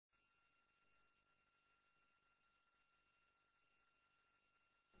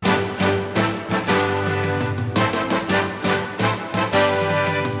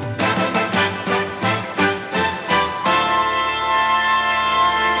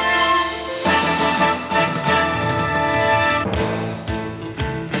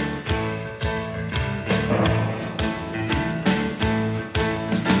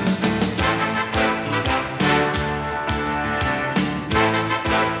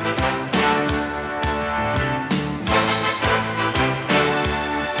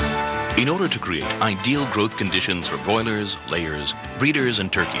In order to create ideal growth conditions for broilers, layers, breeders,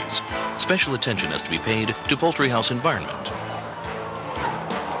 and turkeys, special attention has to be paid to poultry house environment.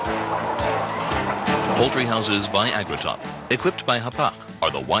 Poultry houses by AgroTop, equipped by Hapak, are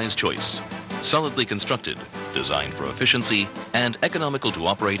the wise choice. Solidly constructed, designed for efficiency, and economical to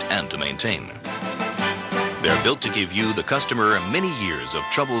operate and to maintain. They're built to give you, the customer, many years of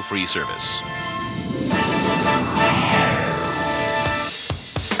trouble-free service.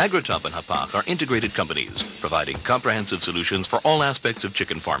 AgroTop and Hapak are integrated companies, providing comprehensive solutions for all aspects of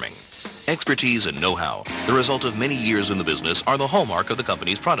chicken farming. Expertise and know-how, the result of many years in the business, are the hallmark of the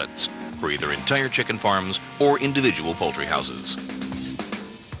company's products, for either entire chicken farms or individual poultry houses.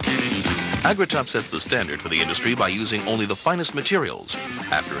 AgroTop sets the standard for the industry by using only the finest materials.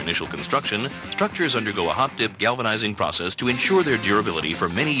 After initial construction, structures undergo a hot-dip galvanizing process to ensure their durability for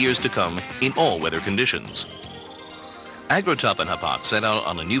many years to come in all weather conditions. AgroTop and Hapak set out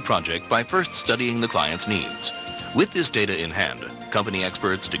on a new project by first studying the client's needs. With this data in hand, company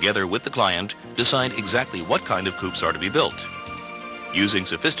experts, together with the client, decide exactly what kind of coops are to be built. Using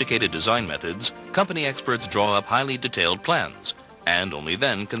sophisticated design methods, company experts draw up highly detailed plans, and only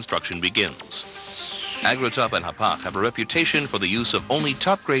then construction begins. AgroTop and Hapak have a reputation for the use of only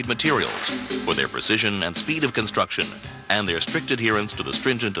top-grade materials, for their precision and speed of construction, and their strict adherence to the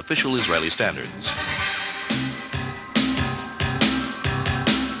stringent official Israeli standards.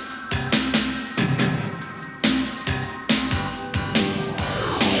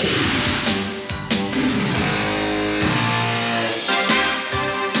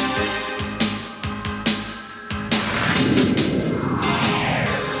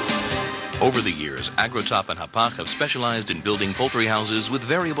 Over the years, AgroTop and Hapak have specialized in building poultry houses with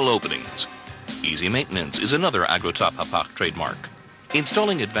variable openings. Easy maintenance is another AgroTop-Hapak trademark.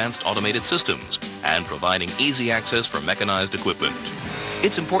 Installing advanced automated systems and providing easy access for mechanized equipment.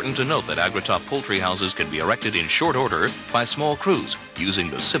 It's important to note that AgroTop poultry houses can be erected in short order by small crews using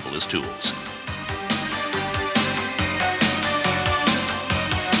the simplest tools.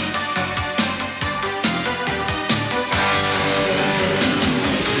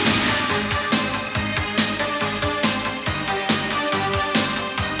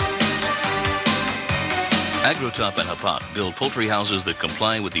 AgroTop and Hapak build poultry houses that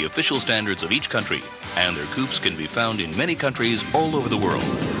comply with the official standards of each country, and their coops can be found in many countries all over the world.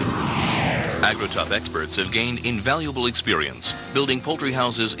 AgroTop experts have gained invaluable experience building poultry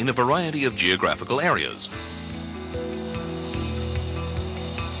houses in a variety of geographical areas.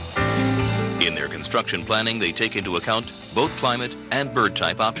 In their construction planning, they take into account both climate and bird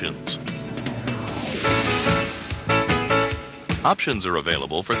type options. Options are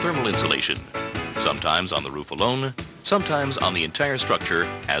available for thermal insulation, sometimes on the roof alone, sometimes on the entire structure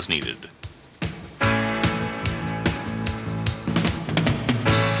as needed.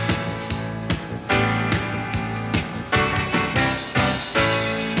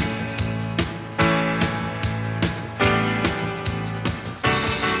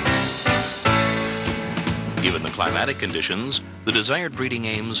 Given the climatic conditions, the desired breeding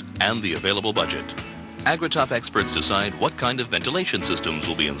aims, and the available budget, AgroTop experts decide what kind of ventilation systems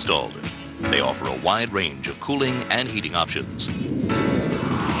will be installed. They offer a wide range of cooling and heating options.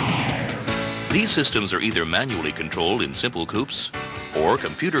 These systems are either manually controlled in simple coops or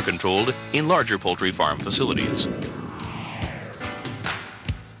computer controlled in larger poultry farm facilities.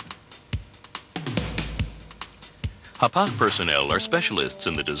 Hapak personnel are specialists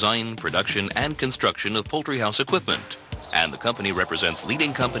in the design, production, and construction of poultry house equipment, and the company represents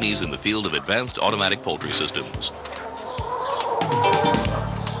leading companies in the field of advanced automatic poultry systems.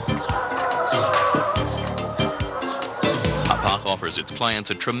 Hapak offers its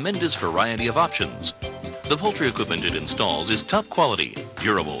clients a tremendous variety of options. The poultry equipment it installs is top quality,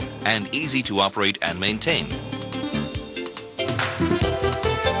 durable, and easy to operate and maintain.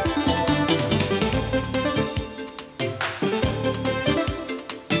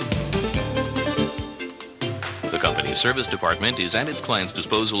 The company's service department is at its client's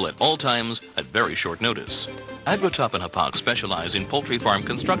disposal at all times at very short notice. AgroTop and Hapak specialize in poultry farm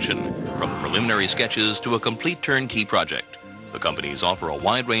construction, from preliminary sketches to a complete turnkey project. The companies offer a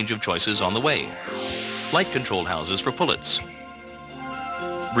wide range of choices on the way. Light-controlled houses for pullets,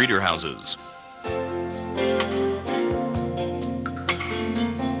 breeder houses,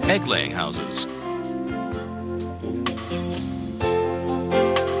 egg-laying houses,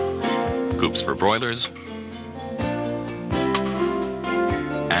 coops for broilers,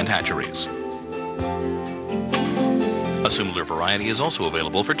 and hatcheries. A similar variety is also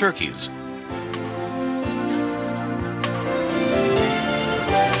available for turkeys.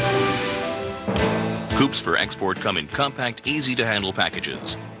 Coops for export come in compact, easy-to-handle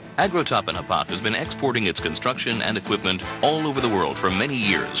packages. AgroTop in a Pot has been exporting its construction and equipment all over the world for many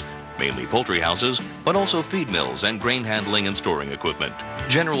years, mainly poultry houses, but also feed mills and grain handling and storing equipment,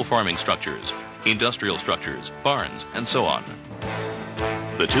 general farming structures, industrial structures, barns, and so on.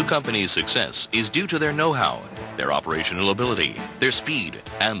 The two companies' success is due to their know-how, their operational ability, their speed,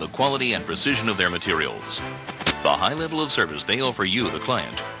 and the quality and precision of their materials. The high level of service they offer you, the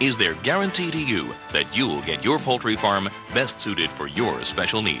client, is their guarantee to you that you'll get your poultry farm best suited for your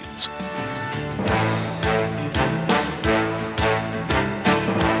special needs.